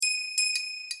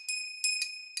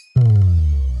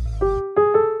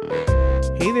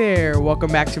Hey there,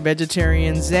 welcome back to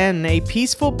Vegetarian Zen, a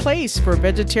peaceful place for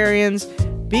vegetarians,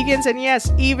 vegans, and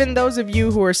yes, even those of you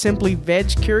who are simply veg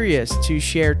curious to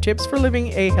share tips for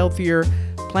living a healthier,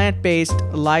 plant-based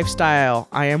lifestyle.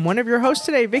 I am one of your hosts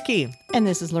today, Vicky. And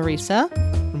this is Larissa.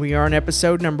 We are on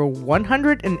episode number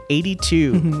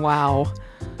 182. Wow.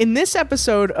 In this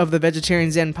episode of the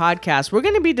Vegetarian Zen podcast, we're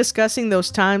going to be discussing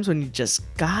those times when you just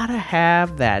gotta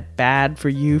have that bad for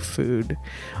you food.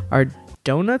 Are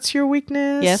donuts your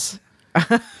weakness? Yes.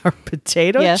 Are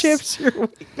potato Yes. chips your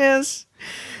weakness?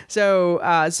 So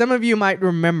some of you might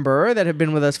remember that have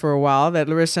been with us for a while that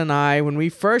Larissa and I, when we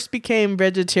first became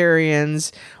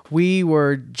vegetarians, we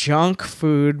were junk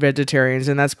food vegetarians.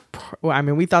 And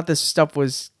we thought this stuff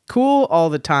was cool all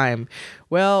the time.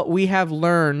 Well, we have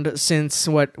learned since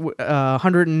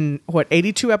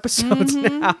 182 episodes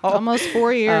now. Almost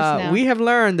 4 years now. We have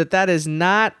learned that is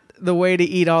not the way to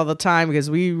eat all the time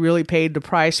because we really paid the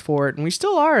price for it. And we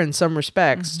still are in some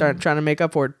respects, trying to make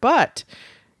up for it. But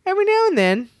every now and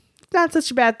then, it's not such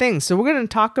a bad thing. So we're going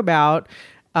to talk about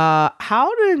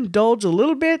how to indulge a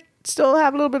little bit, still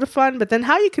have a little bit of fun, but then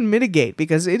how you can mitigate,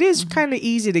 because it is kind of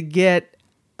easy to get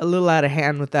a little out of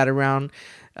hand with that around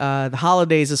the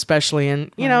holidays especially.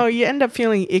 And, you know, you end up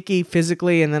feeling icky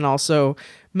physically, and then also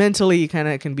mentally you kind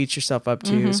of can beat yourself up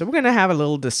too. So we're going to have a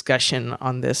little discussion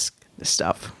on this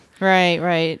stuff.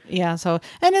 Right. Yeah. So,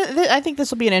 and I think this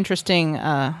will be an interesting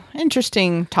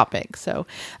topic. So,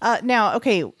 now,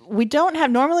 okay,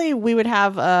 normally we would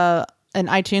have an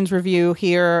iTunes review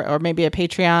here, or maybe a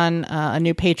Patreon, a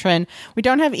new patron. We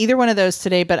don't have either one of those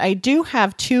today, but I do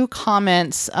have two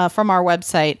comments from our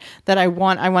website that I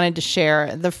wanted to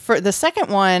share. The second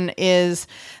one is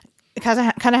kind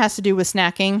of has to do with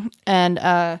snacking,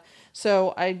 and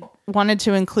so I wanted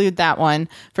to include that one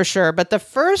for sure. But the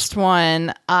first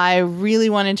one I really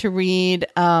wanted to read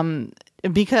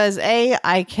because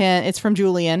it's from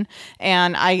Julian,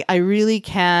 and I really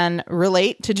can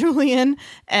relate to Julian,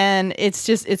 and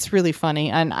it's really funny,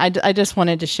 and I just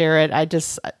wanted to share it.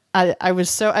 I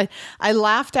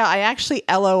laughed out. I actually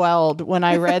LOL'd when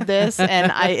I read this, and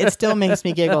it still makes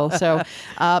me giggle. So, isn't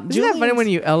that funny when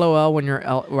you LOL when you're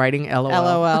writing LOL?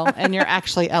 LOL, and you're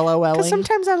actually LOLing. Because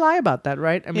sometimes I lie about that,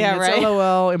 right? I mean, yeah, it's right.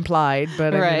 LOL implied,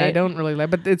 but I mean, I don't really lie.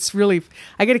 But it's really,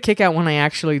 I get a kick out when I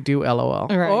actually do LOL.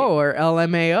 Right. Oh, or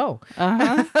LMAO.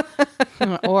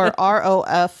 Or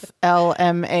ROFLMAO.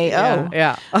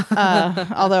 Yeah.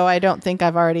 Although I don't think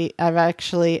I've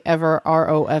actually ever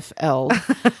ROFL'd.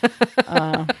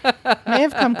 May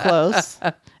have come close,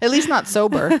 at least not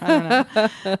sober. I don't know.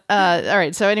 All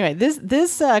right. So anyway,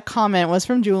 this comment was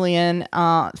from Julian.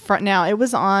 Now it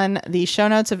was on the show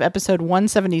notes of episode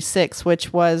 176,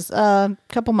 which was a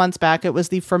couple months back. It was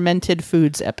the fermented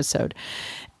foods episode.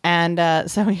 And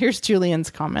so here's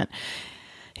Julian's comment.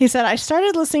 He said, I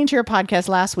started listening to your podcast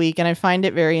last week, and I find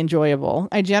it very enjoyable.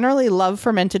 I generally love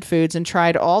fermented foods and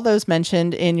tried all those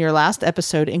mentioned in your last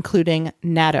episode, including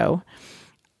natto.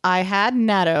 I had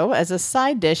natto as a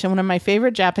side dish in one of my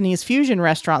favorite Japanese fusion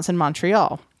restaurants in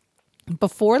Montreal.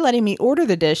 Before letting me order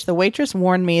the dish, the waitress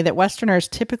warned me that Westerners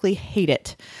typically hate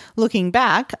it. Looking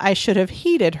back, I should have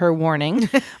heeded her warning,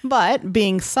 but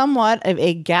being somewhat of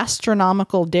a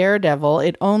gastronomical daredevil,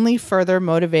 it only further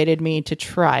motivated me to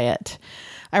try it.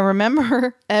 I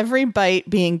remember every bite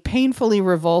being painfully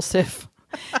revulsive.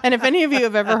 And if any of you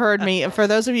have ever heard me, for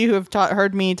those of you who have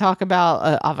heard me talk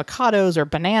about avocados or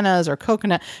bananas or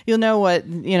coconut, you'll know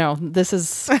this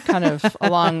is kind of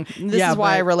along. This is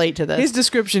why I relate to this. His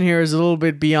description here is a little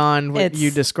bit beyond what you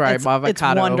describe avocado. It's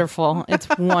wonderful. It's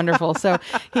wonderful. So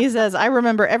he says, I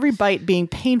remember every bite being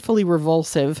painfully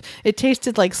revulsive. It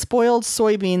tasted like spoiled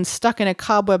soybeans stuck in a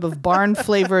cobweb of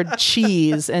barn-flavored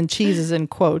cheese, and cheese is in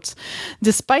quotes.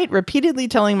 Despite repeatedly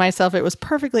telling myself it was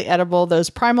perfectly edible, those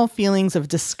primal feelings of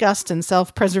disgust and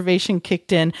self-preservation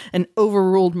kicked in and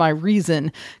overruled my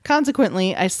reason.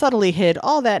 Consequently, I subtly hid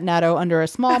all that natto under a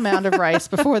small mound of rice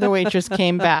before the waitress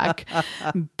came back.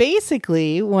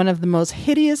 Basically, one of the most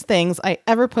hideous things I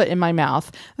ever put in my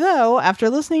mouth. Though, after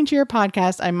listening to your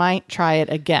podcast, I might try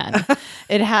it again.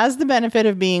 It has the benefit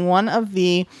of being one of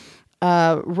the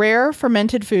rare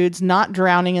fermented foods not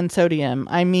drowning in sodium.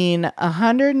 I mean,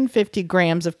 150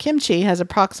 grams of kimchi has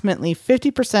approximately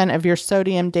 50% of your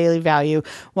sodium daily value,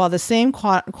 while the same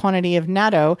quantity of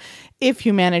natto if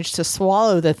you manage to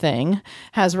swallow the thing,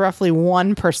 has roughly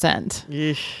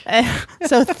 1%.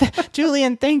 So,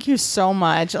 Julian, thank you so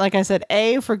much. Like I said,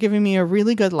 A, for giving me a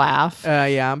really good laugh.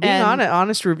 Yeah, being on an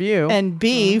honest review. And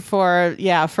B, for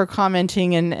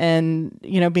commenting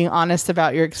and being honest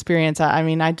about your experience. I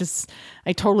mean, I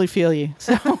totally feel you.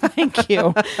 So thank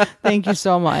you. Thank you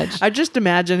so much. I just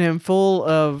imagine him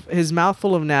his mouth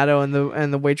full of natto,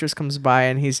 and the waitress comes by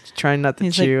and he's trying not to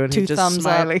chew, like, and he's just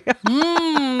smiling.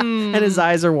 And his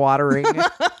eyes are watering.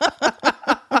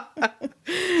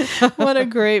 What a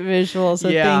great visual. So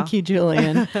thank you,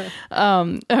 Julian.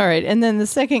 All right. And then the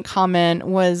second comment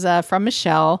was from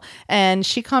Michelle, and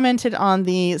she commented on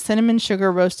the cinnamon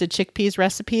sugar roasted chickpeas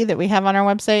recipe that we have on our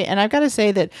website. And I've got to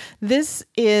say that this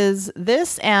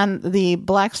and the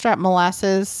blackstrap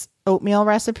molasses oatmeal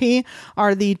recipe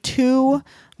are the two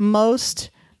most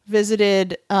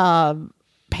visited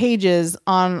pages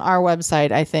on our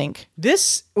website, I think.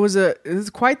 This was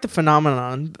quite the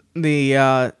phenomenon,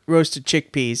 the roasted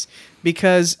chickpeas,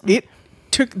 because it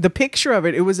took the picture of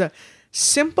it. It was a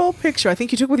simple picture. I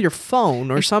think you took with your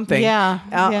phone or something.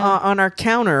 On our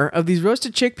counter of these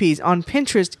roasted chickpeas on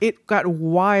Pinterest. It got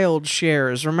wild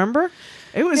shares. Remember?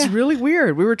 It was really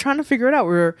weird. We were trying to figure it out.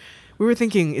 We were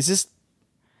thinking,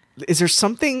 is there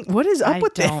something? What is up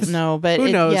with this? I don't know, but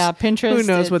who knows? Yeah, Pinterest. Who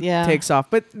knows what takes off?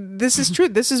 But this is true.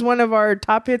 This is one of our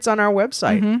top hits on our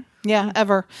website. Mm-hmm. Yeah,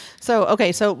 ever. So,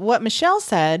 okay. So what Michelle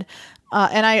said,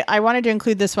 and I wanted to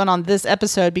include this one on this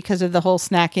episode because of the whole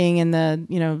snacking and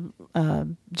the,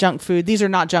 junk food. These are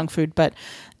not junk food, but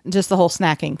just the whole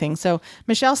snacking thing. So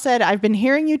Michelle said, I've been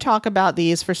hearing you talk about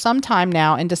these for some time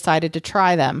now and decided to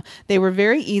try them. They were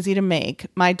very easy to make.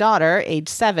 My daughter, age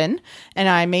 7, and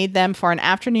I made them for an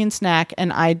afternoon snack,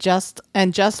 and I just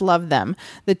loved them.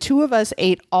 The two of us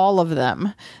ate all of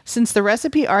them. Since the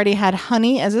recipe already had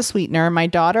honey as a sweetener, my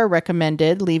daughter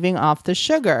recommended leaving off the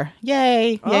sugar.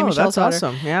 Yay. Yay, Michelle's that's daughter.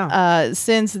 awesome. Yeah.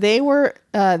 Since they were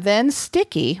then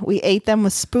sticky, we ate them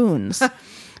with spoons.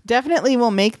 Definitely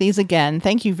will make these again.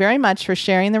 Thank you very much for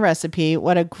sharing the recipe.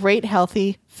 What a great,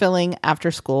 healthy, filling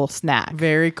after-school snack.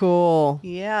 Very cool.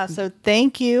 Yeah, so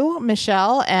thank you,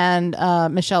 Michelle and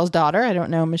Michelle's daughter. I don't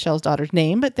know Michelle's daughter's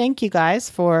name, but thank you guys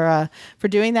for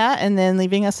doing that and then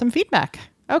leaving us some feedback.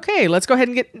 Okay, let's go ahead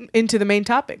and get into the main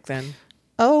topic then.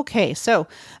 Okay, so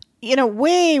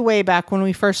way back when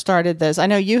we first started this, I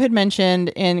know you had mentioned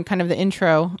in kind of the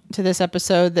intro to this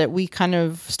episode that we kind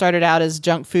of started out as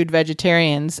junk food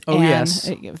vegetarians. Oh, yes.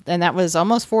 And that was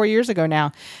almost 4 years ago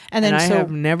now. And then I have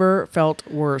never felt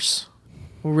worse.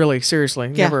 Really, seriously,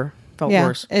 never felt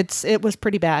worse. It was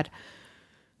pretty bad.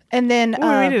 And then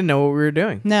we didn't know what we were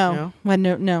doing. No,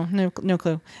 no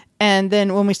clue. And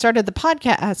then when we started the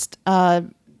podcast,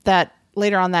 that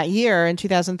later on that year in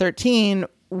 2013,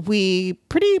 we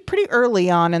pretty early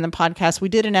on in the podcast, we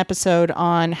did an episode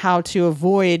on how to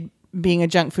avoid being a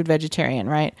junk food vegetarian,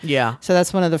 right? Yeah. So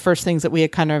that's one of the first things that we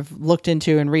had kind of looked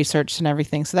into and researched and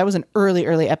everything. So that was an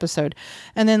early episode.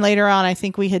 And then later on, I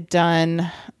think we had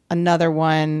done another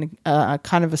one,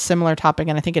 kind of a similar topic,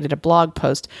 and I think I did a blog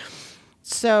post.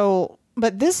 So,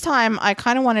 but this time I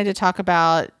kind of wanted to talk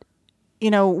about,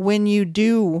 when you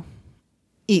do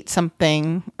eat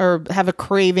something or have a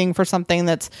craving for something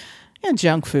that's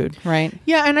junk food, right?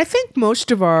 Yeah, and I think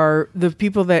most of the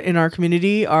people that in our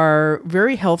community are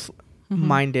very health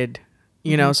minded,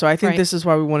 so I think this is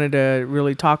why we wanted to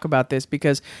really talk about this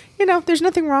because, there's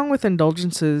nothing wrong with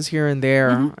indulgences here and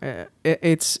there.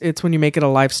 It's when you make it a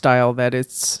lifestyle that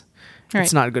it's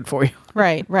not good for you.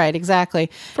 Right, exactly.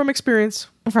 From experience,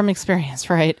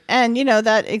 right. And,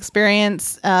 that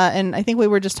experience, and I think we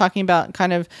were just talking about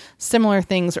kind of similar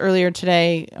things earlier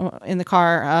today in the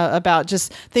car about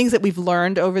just things that we've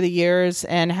learned over the years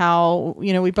and how,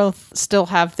 we both still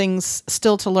have things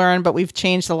still to learn, but we've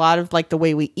changed a lot of like the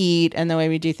way we eat and the way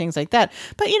we do things like that.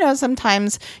 But,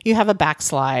 sometimes you have a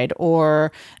backslide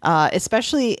or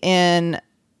especially in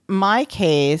my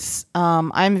case,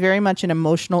 I'm very much an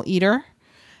emotional eater.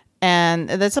 And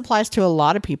this applies to a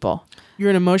lot of people. You're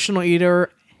an emotional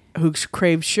eater who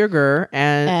craves sugar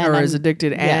or is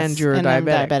addicted, and you're and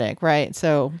diabetic. I'm diabetic, right?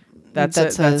 So that's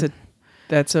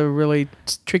a really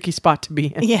tricky spot to be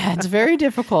in. Yeah, it's very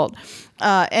difficult.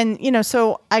 And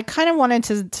so I kind of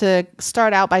wanted to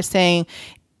start out by saying,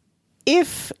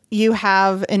 if you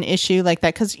have an issue like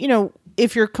that, because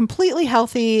if you're completely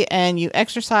healthy and you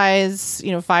exercise,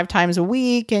 5 times a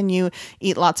week and you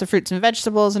eat lots of fruits and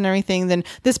vegetables and everything, then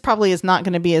this probably is not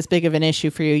going to be as big of an issue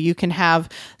for you. You can have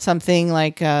something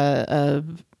like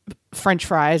French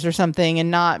fries or something and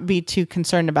not be too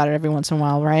concerned about it every once in a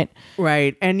while, right?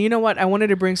 Right. And you know what? I wanted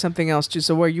to bring something else too.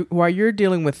 So while you're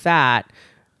dealing with that,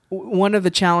 one of the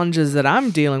challenges that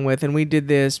I'm dealing with, and we did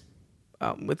this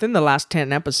within the last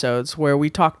 10 episodes, where we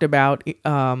talked about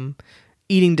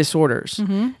eating disorders.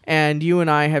 And you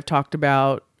and I have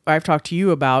I've talked to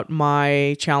you about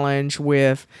my challenge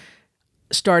with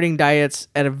starting diets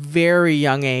at a very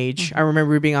young age. I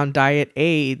remember being on diet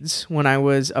aids when I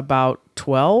was about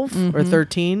 12 or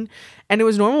 13. And it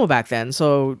was normal back then.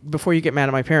 So before you get mad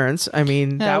at my parents, I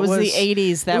mean, that was the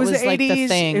 80s. That was like the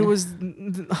thing. It was,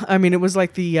 it was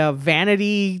like the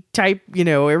vanity type,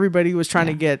 everybody was trying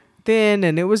to get thin,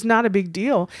 and it was not a big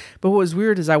deal. But what was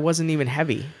weird is I wasn't even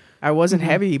heavy. I wasn't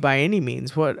heavy by any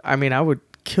means. I would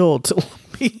kill to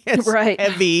be as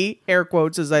heavy, air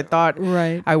quotes, as I thought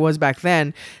I was back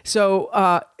then.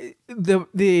 So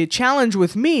the challenge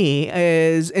with me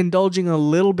is indulging a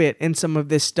little bit in some of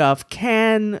this stuff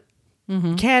can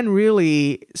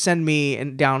really send me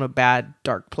down a bad,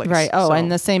 dark place. Right. Oh, so.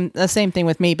 And the same thing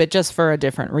with me, but just for a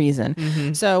different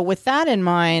reason. So with that in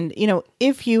mind,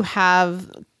 if you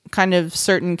have kind of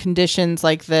certain conditions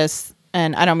like this,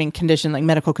 and I don't mean condition like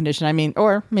medical condition,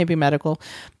 or maybe medical,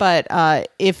 but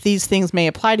if these things may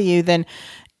apply to you, then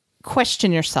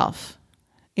question yourself.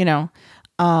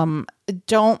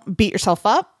 Don't beat yourself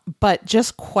up, but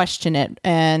just question it.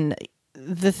 And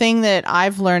the thing that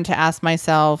I've learned to ask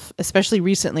myself, especially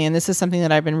recently, and this is something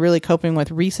that I've been really coping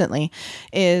with recently,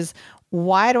 is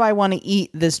why do I want to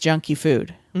eat this junky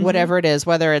food? Whatever it is,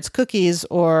 whether it's cookies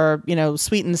or,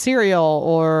 sweetened cereal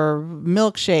or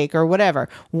milkshake or whatever.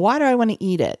 Why do I want to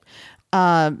eat it?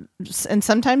 And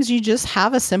sometimes you just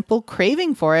have a simple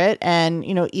craving for it, and,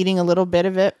 eating a little bit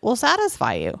of it will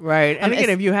satisfy you. Right. And again,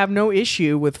 if you have no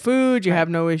issue with food, you have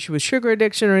no issue with sugar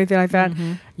addiction or anything like that,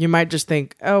 you might just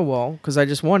think, oh, well, because I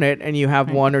just want it. And you have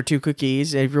one or two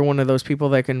cookies. If you're one of those people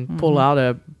that can pull out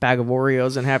a bag of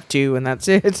Oreos and have two and that's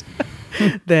it,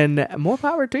 then more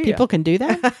power to you. People can do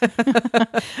that.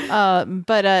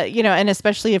 But and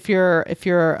especially if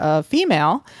you're a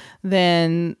female,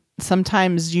 then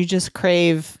sometimes you just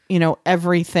crave,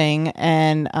 everything.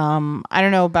 And I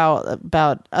don't know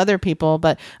about other people,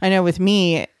 but I know with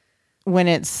me, when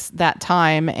it's that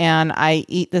time and I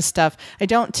eat this stuff, I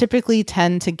don't typically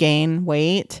tend to gain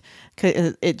weight,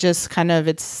 'cause it just kind of,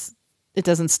 it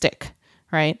doesn't stick.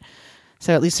 Right.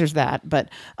 So at least there's that. But,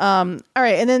 all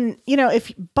right. And then,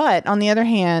 but on the other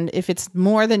hand, if it's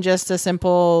more than just a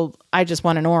simple, I just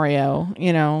want an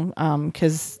Oreo,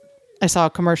 'cause I saw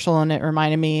a commercial and it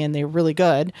reminded me and they're really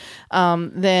good.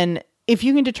 Then if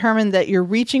you can determine that you're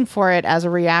reaching for it as a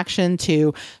reaction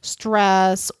to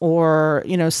stress or,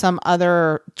 some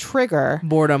other trigger.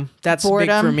 Boredom. That's big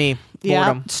for me. Boredom.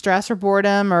 Yeah, stress or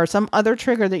boredom or some other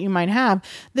trigger that you might have,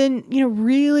 then,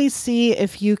 really see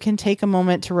if you can take a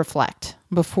moment to reflect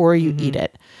before you eat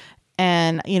it.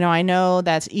 And, I know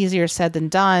that's easier said than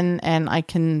done. And I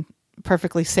can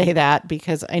perfectly say that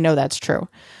because I know that's true.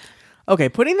 Okay,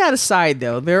 putting that aside,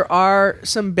 though, there are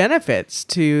some benefits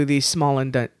to these small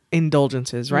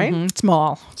indulgences, right?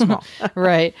 Small.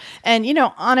 Right. And,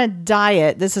 on a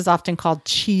diet, this is often called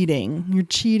cheating. You're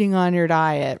cheating on your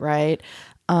diet, right?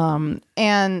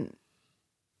 And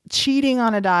cheating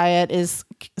on a diet is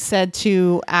said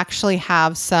to actually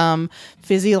have some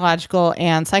physiological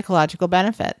and psychological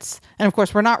benefits. And of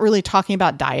course, we're not really talking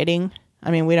about dieting.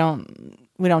 We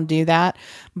don't do that.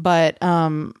 But,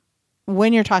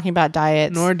 when you're talking about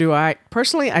diets, nor do I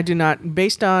personally. I do not,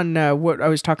 based on what I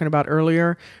was talking about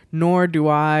earlier. Nor do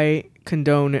I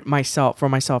condone it for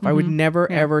myself. I would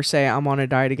never ever say I'm on a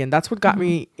diet again. That's what got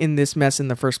me in this mess in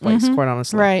the first place. Quite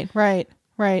honestly, right.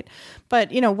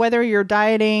 But whether you're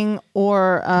dieting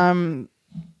or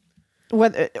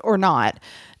whether or not,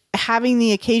 having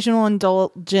the occasional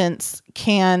indulgence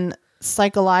can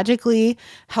psychologically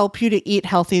help you to eat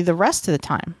healthy the rest of the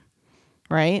time,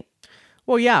 right?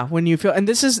 Well, yeah, when you feel, and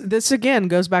this again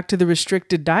goes back to the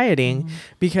restricted dieting,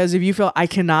 because if you feel I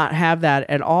cannot have that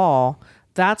at all,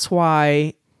 that's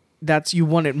why you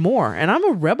want it more. And I'm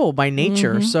a rebel by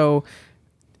nature. So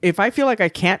if I feel like I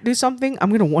can't do something, I'm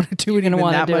going to want to do it even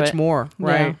that much more.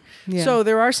 Right. Yeah. So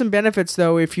there are some benefits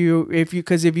though.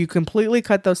 Because if you completely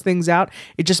cut those things out,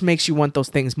 it just makes you want those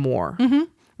things more.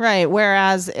 Right.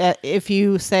 Whereas if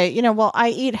you say, well, I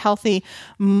eat healthy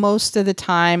most of the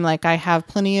time, like I have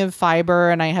plenty of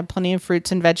fiber and I have plenty of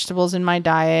fruits and vegetables in my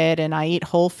diet and I eat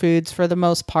whole foods for the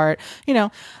most part,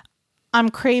 I'm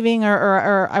craving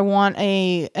or I want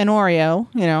an Oreo,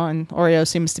 and Oreo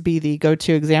seems to be the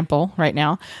go-to example right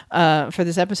now for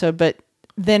this episode, but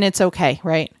then it's okay,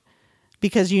 right?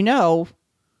 Because you're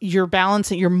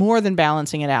more than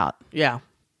balancing it out. Yeah.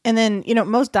 And then,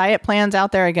 most diet plans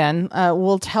out there, again,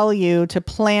 will tell you to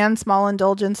plan small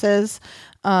indulgences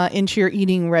into your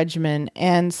eating regimen.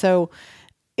 And so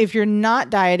if you're not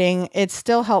dieting, it's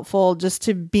still helpful just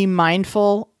to be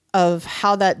mindful of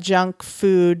how that junk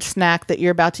food snack that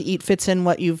you're about to eat fits in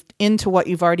what you've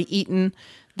already eaten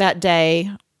that day,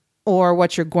 or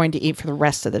what you're going to eat for the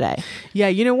rest of the day. Yeah,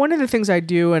 one of the things I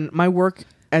do, and my work,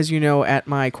 as you know, at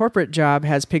my corporate job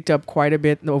has picked up quite a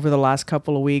bit over the last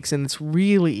couple of weeks, and it's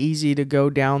really easy to go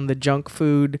down the junk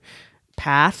food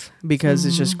path because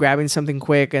it's just grabbing something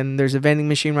quick, and there's a vending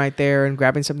machine right there and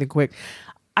grabbing something quick.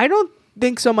 I don't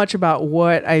think so much about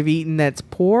what I've eaten that's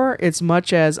poor, as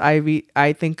much as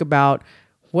I think about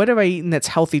what have I eaten that's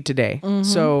healthy today.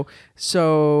 So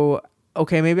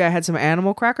okay, maybe I had some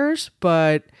animal crackers,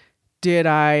 but did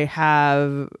I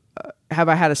have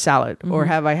I had a salad, or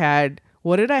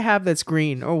what did I have that's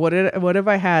green, or what have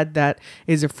I had that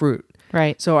is a fruit?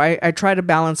 Right. So I try to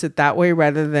balance it that way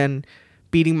rather than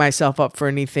beating myself up for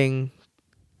anything,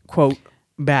 quote,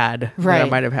 bad that I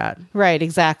might have had. Right,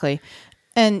 exactly.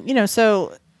 And,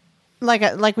 so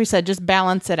like we said, just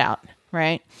balance it out,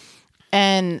 right?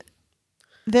 And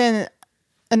then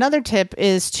another tip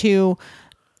is to,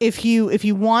 if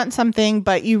you want something,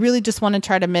 but you really just want to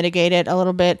try to mitigate it a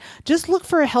little bit, just look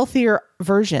for a healthier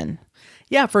version.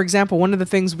 Yeah, for example, one of the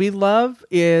things we love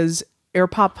is air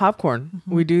pop popcorn.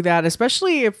 We do that,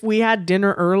 especially if we had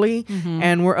dinner early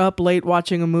and we're up late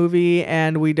watching a movie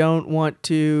and we don't want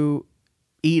to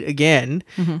eat again.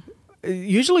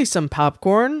 Usually some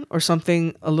popcorn or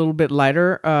something a little bit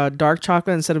lighter, dark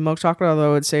chocolate instead of milk chocolate, although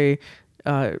I would say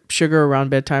sugar around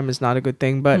bedtime is not a good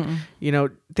thing, but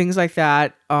things like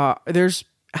that. There's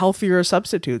healthier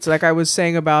substitutes. Like I was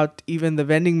saying about even the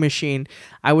vending machine,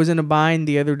 I was in a bind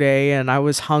the other day and I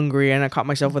was hungry and I caught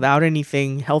myself without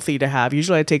anything healthy to have.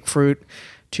 Usually I take fruit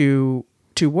to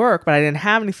work, but I didn't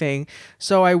have anything,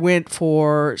 so I went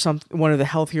for one of the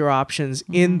healthier options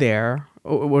in there,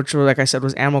 which, like I said,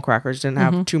 was animal crackers. Didn't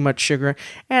have too much sugar,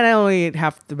 and I only ate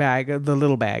half the bag, the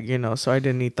little bag, so I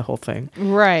didn't eat the whole thing.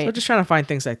 Right. So just trying to find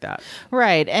things like that.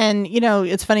 Right. And,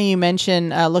 it's funny you mentioned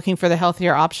looking for the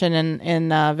healthier option in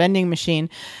vending machine.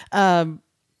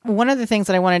 One of the things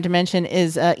that I wanted to mention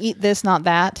is Eat This, Not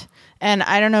That. And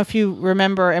I don't know if you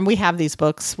remember, and we have these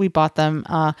books, we bought them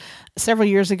several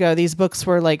years ago. These books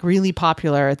were like really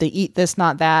popular. The Eat This,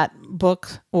 Not That book,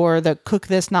 or the Cook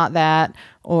This, Not That,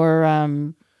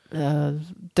 or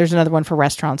there's another one for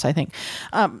restaurants, I think.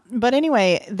 But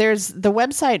anyway, there's the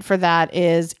website for that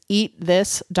is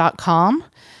eatthis.com.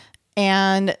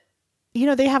 And,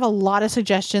 they have a lot of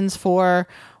suggestions for,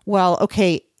 well,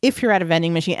 okay, if you're at a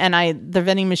vending machine, and the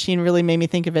vending machine really made me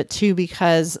think of it too,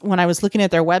 because when I was looking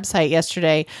at their website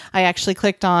yesterday, I actually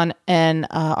clicked on an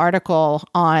article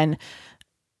on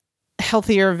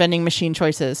healthier vending machine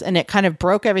choices, and it kind of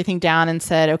broke everything down and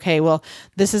said, okay, well,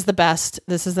 this is the best,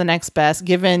 this is the next best,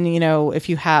 given, if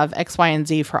you have X, Y, and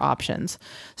Z for options.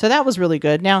 So that was really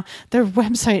good. Now, their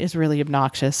website is really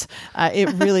obnoxious. It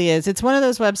really is. It's one of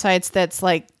those websites that's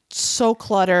like so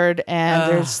cluttered,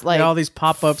 and there's like all these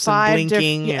pop-ups and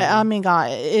blinking. I mean, God,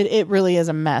 it really is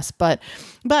a mess, but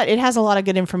it has a lot of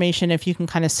good information if you can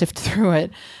kind of sift through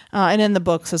it, and in the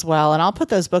books as well. And I'll put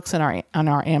those books on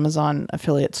our Amazon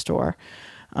affiliate store.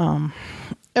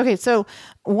 Okay, so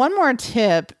one more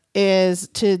tip is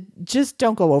to just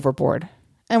don't go overboard.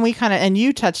 And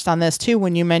you touched on this too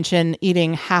when you mentioned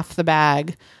eating half the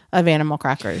bag of animal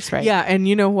crackers, right? Yeah, and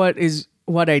you know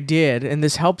what I did, and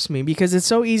this helps me because it's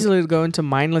so easy to go into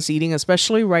mindless eating,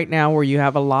 especially right now where you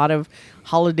have a lot of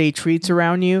holiday treats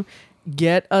around you.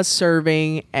 Get a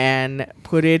serving and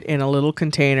put it in a little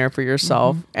container for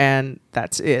yourself, and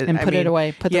that's it. And put it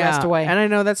away. Put the rest away. And I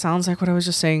know that sounds like what I was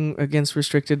just saying against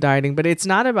restricted dieting, but it's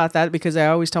not about that, because I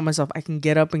always tell myself I can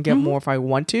get up and get more if I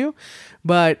want to,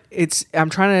 but I'm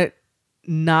trying to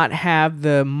not have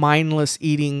the mindless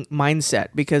eating mindset,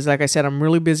 because like I said, I'm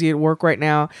really busy at work right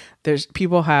now.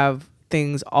 People have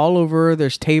things all over.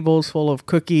 There's tables full of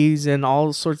cookies and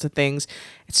all sorts of things.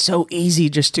 It's so easy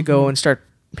just to go and start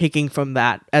picking from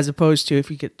that, as opposed to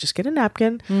if you could just get a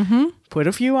napkin, put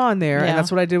a few on there. And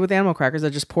that's what I did with animal crackers. I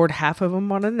just poured half of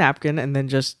them on a napkin and then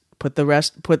just put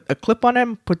a clip on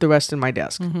them, put the rest in my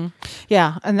desk.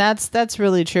 Yeah, and that's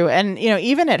really true. And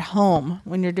even at home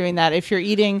when you're doing that, if you're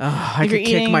eating, I could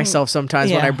kick myself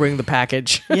sometimes when I bring the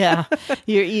package. Yeah,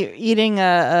 you're eating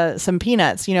some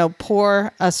peanuts.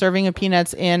 Pour a serving of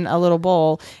peanuts in a little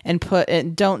bowl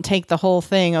and don't take the whole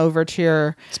thing over to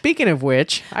your. Speaking of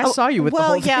which, I saw you with the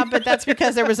whole thing. Well, yeah, but that's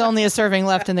because there was only a serving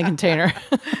left in the container.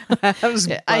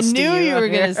 I knew you were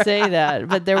going to say that,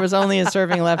 but there was only a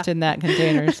serving left in that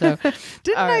container. So. So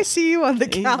Didn't I see you on the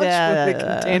couch with a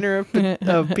container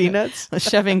of peanuts?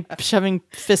 shoving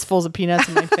fistfuls of peanuts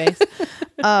in my face.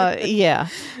 Yeah.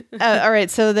 All right.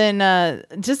 So then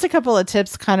just a couple of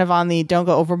tips kind of on the don't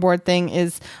go overboard thing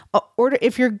is order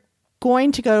if you're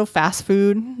going to go fast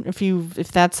food,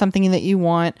 if that's something that you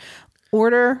want,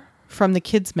 order from the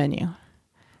kids menu.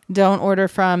 Don't order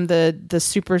from the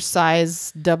super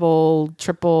size, double,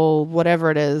 triple, whatever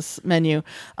it is menu.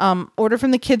 Order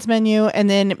from the kids menu, and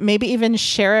then maybe even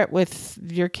share it with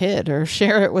your kid or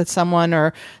share it with someone,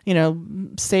 or,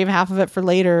 save half of it for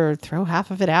later or throw half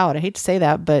of it out. I hate to say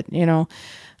that, but well,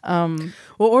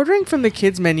 ordering from the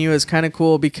kids menu is kind of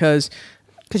cool because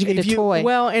you get a toy.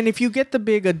 Well, and if you get the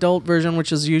big adult version,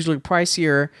 which is usually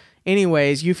pricier,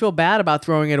 anyways, you feel bad about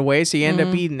throwing it away, so you end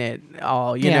up eating it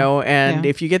all, you know. And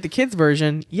if you get the kids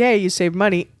version, you save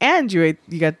money and you ate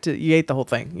the whole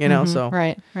thing, So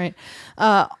right.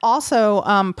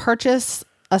 Also, purchase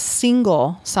a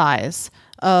single size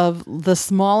of the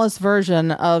smallest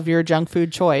version of your junk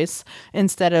food choice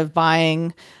instead of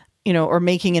buying, or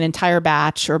making an entire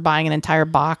batch or buying an entire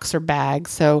box or bag.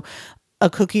 So a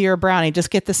cookie or a brownie,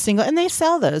 just get the single, and they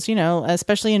sell those,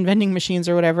 especially in vending machines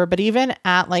or whatever, but even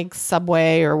at like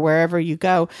Subway or wherever you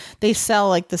go, they sell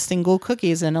like the single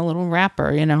cookies in a little wrapper,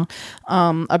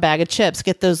 a bag of chips,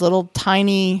 get those little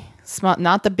tiny, small,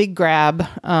 not the big grab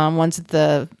ones at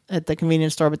the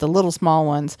convenience store, but the little small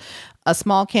ones, a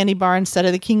small candy bar instead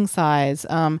of the king size.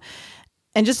 And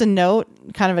just a note,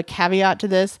 kind of a caveat to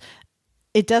this,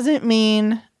 it doesn't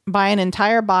mean buy an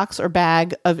entire box or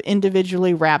bag of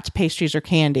individually wrapped pastries or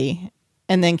candy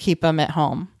and then keep them at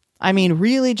home. I mean,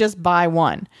 really just buy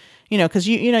one, because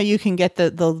you can get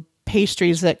the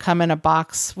pastries that come in a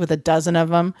box with a dozen of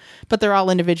them, but they're all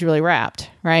individually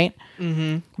wrapped, right?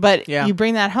 Mm-hmm. But you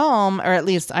bring that home, or at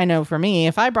least I know for me,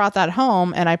 if I brought that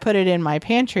home and I put it in my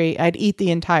pantry, I'd eat the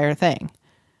entire thing.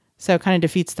 So it kind of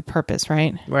defeats the purpose,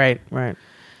 right? Right.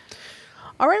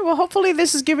 All right. Well, hopefully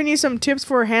this has given you some tips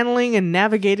for handling and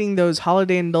navigating those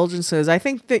holiday indulgences. I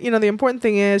think that, the important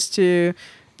thing is to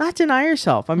not deny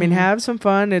yourself. I mean, have some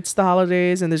fun. It's the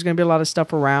holidays and there's going to be a lot of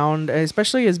stuff around,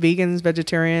 especially as vegans,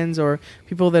 vegetarians, or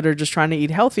people that are just trying to eat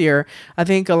healthier. I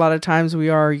think a lot of times we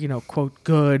are, quote,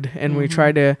 good, and we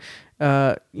try to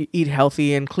eat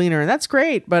healthy and cleaner, and that's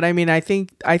great. But I mean, I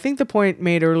think the point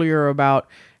made earlier about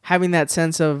having that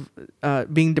sense of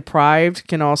being deprived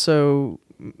can also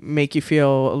make you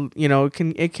feel,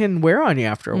 it can wear on you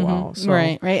after a while. So.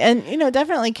 Right. And,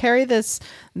 definitely carry these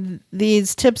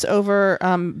tips over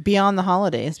beyond the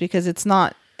holidays, because it's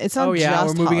not just we're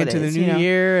moving holidays, into the new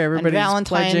year. Everybody's Valentine's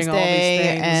pledging Day, all these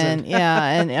things.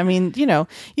 And I mean,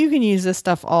 you can use this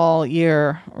stuff all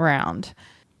year round.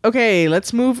 Okay,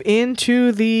 let's move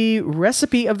into the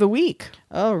recipe of the week.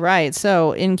 All right.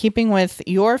 So in keeping with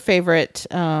your favorite,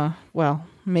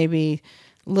 maybe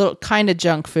little kind of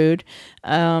junk food,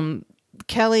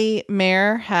 Kelly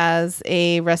Mayer has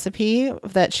a recipe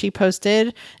that she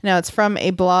posted. Now it's from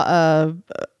a blog,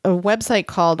 a website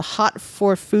called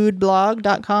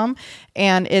hotforfoodblog.com,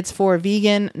 and it's for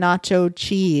vegan nacho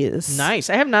cheese.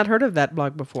 Nice. I have not heard of that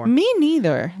blog before. Me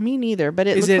neither. But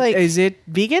is it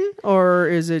vegan or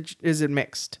is it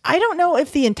mixed? I don't know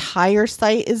if the entire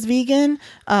site is vegan,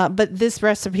 but this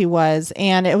recipe was,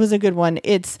 and it was a good one.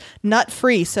 It's nut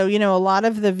free. So, a lot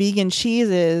of the vegan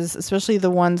cheeses, especially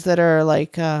the ones that are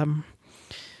like,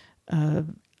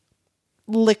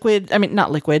 liquid. I mean,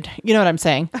 not liquid. You know what I'm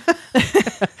saying?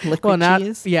 Liquid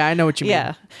cheese. Yeah, I know what you mean.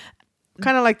 Yeah.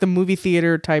 Kind of like the movie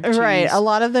theater type cheese. Right. A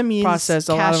lot of them use cashews.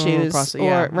 A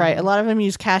lot of them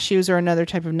use cashews or another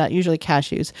type of nut, usually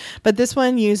cashews. But this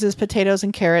one uses potatoes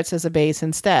and carrots as a base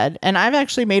instead. And I've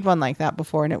actually made one like that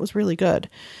before, and it was really good.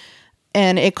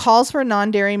 And it calls for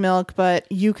non-dairy milk, but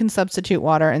you can substitute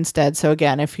water instead. So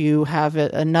again, if you have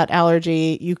a nut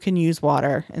allergy, you can use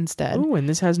water instead. Oh, and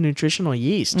this has nutritional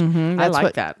yeast. Mm-hmm, I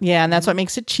like that. Yeah, and that's what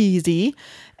makes it cheesy.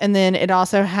 And then it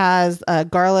also has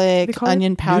garlic,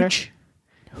 onion powder.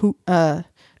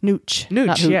 Nooch.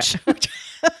 Not hooch. Yeah.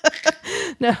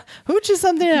 No, hooch is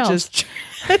something else.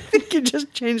 I think you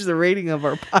just changed the rating of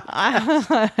our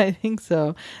podcast. I think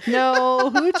so. No,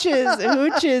 hooch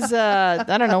is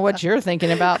I don't know what you're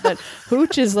thinking about, but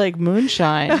hooch is like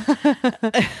moonshine.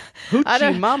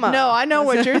 Hoochie mama. No, I know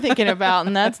what you're thinking about,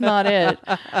 and that's not it.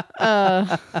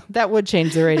 That would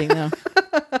change the rating though.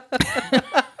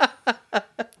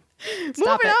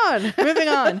 Stop it. Moving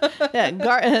on. Yeah,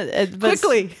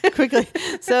 quickly.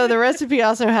 So the recipe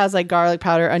also has like garlic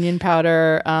powder, onion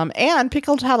powder, and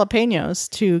pickled jalapenos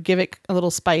to give it a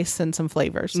little spice and some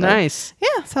flavor. So, nice.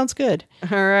 Yeah, sounds good.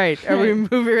 All right. Are we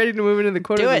ready to move into the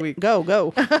quote of the week?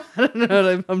 Go. I don't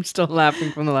know. I'm still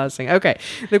laughing from the last thing. Okay.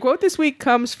 The quote this week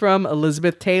comes from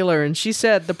Elizabeth Taylor, and she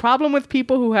said, "The problem with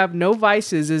people who have no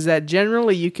vices is that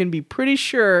generally you can be pretty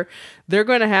sure they're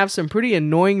going to have some pretty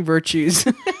annoying virtues."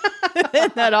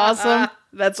 Isn't that awesome?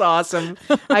 That's awesome.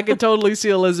 I could totally see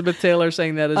Elizabeth Taylor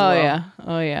saying that as well.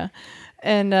 Oh, yeah.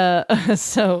 And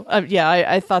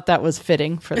I thought that was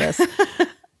fitting for this.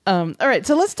 All right,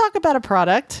 so let's talk about a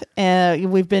product.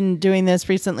 We've been doing this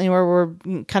recently where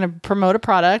we're kind of promote a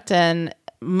product, and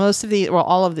I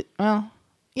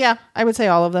would say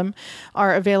all of them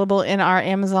are available in our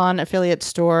Amazon affiliate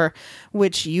store,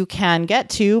 which you can get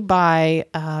to by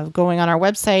going on our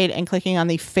website and clicking on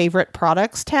the favorite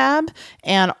products tab.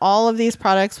 And all of these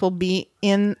products will be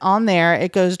on there.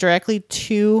 It goes directly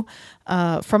to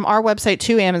from our website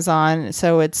to Amazon.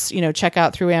 So it's,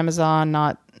 checkout through Amazon,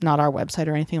 not our website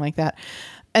or anything like that.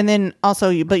 And then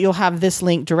also, but you'll have this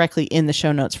link directly in the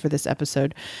show notes for this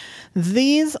episode.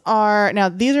 These are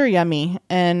yummy,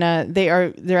 and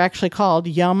they're actually called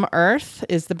Yum Earth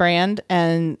is the brand,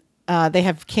 and they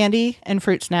have candy and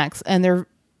fruit snacks, and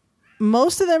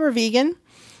most of them are vegan.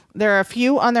 There are a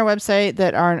few on their website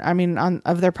that aren't,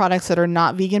 of their products that are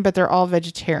not vegan, but they're all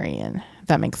vegetarian, if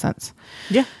that makes sense.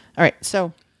 Yeah. All right.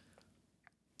 So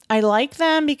I like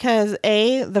them because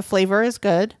the flavor is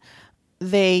good.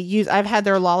 I've had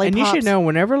their lollipops. And you should know,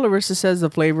 whenever Larissa says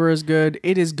the flavor is good,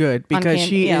 it is good because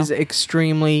she is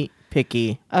extremely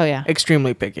picky. Oh, yeah.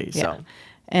 Extremely picky. Yeah. So,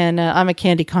 and I'm a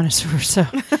candy connoisseur, so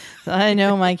I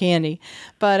know my candy.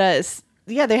 But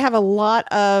they have a lot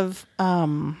of,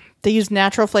 they use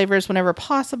natural flavors whenever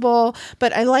possible.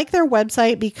 But I like their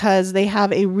website because they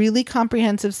have a really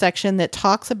comprehensive section that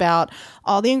talks about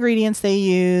all the ingredients they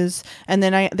use. And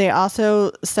then they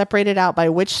also separate it out by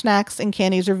which snacks and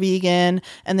candies are vegan.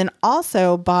 And then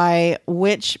also by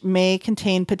which may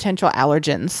contain potential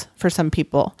allergens for some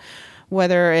people.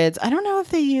 Whether it's, I don't know if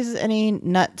they use any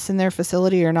nuts in their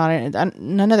facility or not.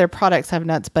 None of their products have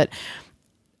nuts, but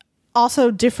also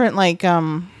different, like,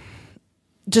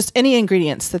 just any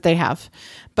ingredients that they have,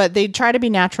 but they try to be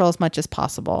natural as much as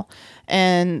possible.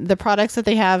 And the products that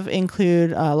they have include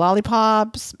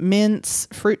lollipops, mints,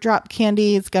 fruit drop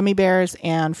candies, gummy bears,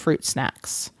 and fruit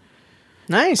snacks.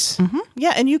 Nice. Mm-hmm.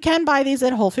 Yeah. And you can buy these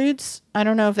at Whole Foods. I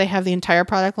don't know if they have the entire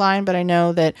product line, but I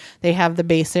know that they have the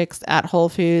basics at Whole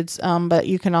Foods. But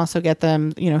you can also get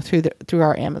them, through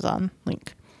our Amazon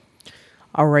link.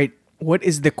 All right. What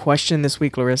is the question this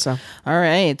week, Larissa? All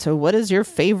right. So what is your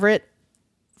favorite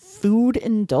food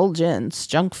indulgence,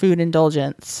 junk food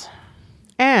indulgence?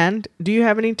 And do you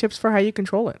have any tips for how you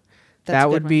control it? That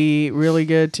would be really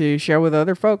good to share with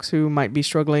other folks who might be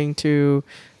struggling to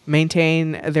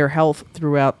maintain their health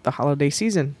throughout the holiday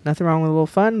season. Nothing wrong with a little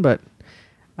fun, but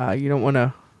you don't want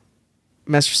to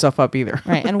mess yourself up either.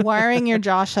 Right. And wiring your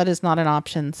jaw shut is not an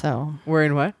option. So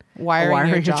wearing what? Wiring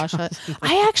your jaw shut.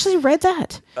 I actually read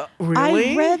that.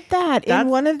 Really? I read that in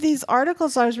one of these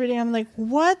articles I was reading. I'm like,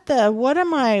 what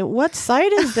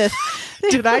site is this?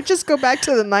 Did I just go back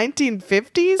to the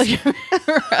 1950s?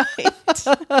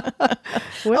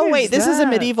 Right. This is a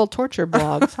medieval torture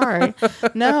blog. Sorry.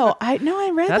 No, I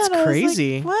read that. That's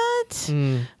crazy. What?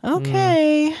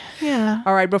 Okay. Yeah.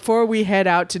 All right. Before we head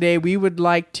out today, we would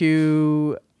like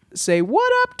to say what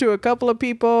up to a couple of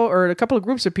people, or a couple of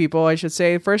groups of people, I should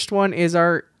say. First one is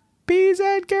our Peas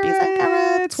and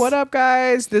Carrots. What up,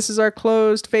 guys? This is our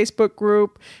closed Facebook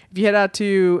group. If you head out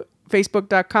to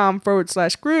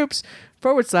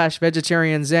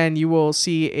facebook.com/groups/vegetarian zen, you will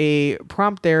see a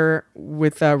prompt there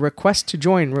with a request to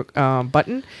join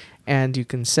button, and you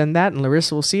can send that, and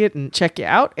Larissa will see it and check you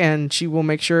out, and she will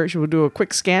do a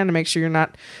quick scan to make sure you're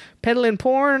not peddling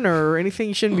porn or anything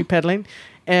you shouldn't be peddling.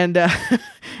 And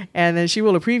and then she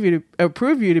will approve you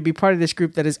to be part of this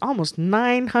group that is almost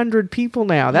 900 people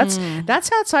now. That's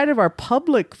outside of our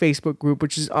public Facebook group,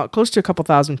 which is close to a couple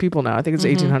thousand people now. I think it's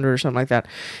 1,800 or something like that.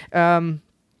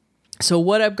 So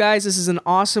what up, guys? This is an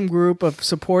awesome group of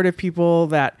supportive people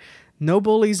that no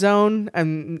bully zone,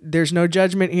 and there's no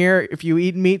judgment here. If you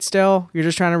eat meat still, you're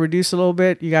just trying to reduce a little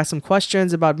bit, you got some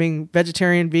questions about being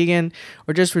vegetarian, vegan,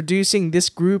 or just reducing, this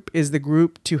group is the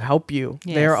group to help you.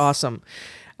 Yes. They're awesome.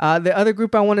 The other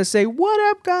group I want to say, what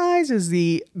up, guys, is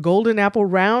the Golden Apple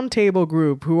Roundtable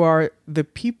group, who are the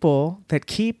people that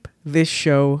keep this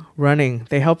show running.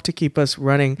 They help to keep us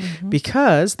running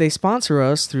because they sponsor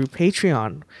us through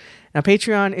Patreon. Now,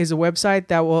 Patreon is a website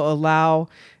that will allow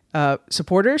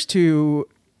supporters to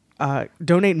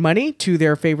donate money to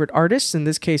their favorite artists, in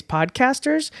this case,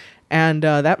 podcasters. And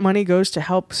that money goes to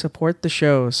help support the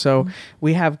show. So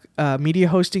we have media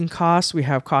hosting costs. We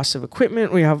have costs of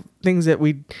equipment. We have things that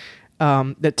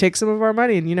that take some of our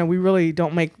money. And, we really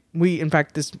don't in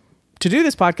fact, to do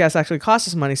this podcast actually costs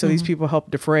us money. So these people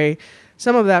help defray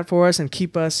some of that for us and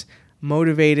keep us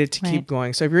motivated to keep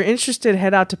going. So if you're interested,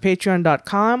 head out to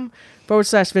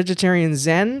patreon.com/vegetarian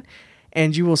zen,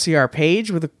 and you will see our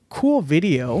page with a cool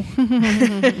video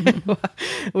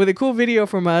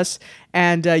from us.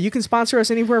 And you can sponsor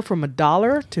us anywhere from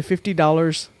 $1 to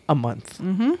 $50 a month.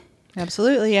 Mm-hmm.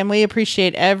 Absolutely. And we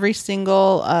appreciate every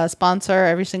single sponsor,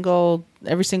 every single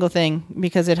thing,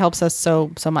 because it helps us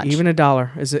so much. Even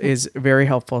 $1 is very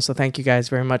helpful. So thank you guys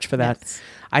very much for that. Yes.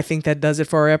 I think that does it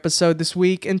for our episode this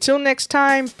week. Until next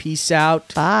time, peace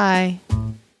out. Bye.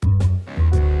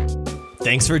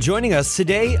 Thanks for joining us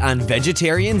today on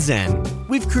Vegetarian Zen.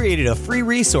 We've created a free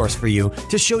resource for you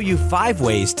to show you 5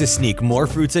 ways to sneak more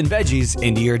fruits and veggies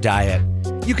into your diet.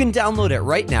 You can download it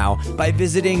right now by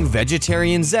visiting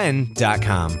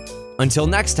vegetarianzen.com. Until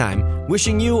next time,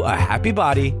 wishing you a happy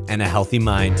body and a healthy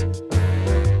mind.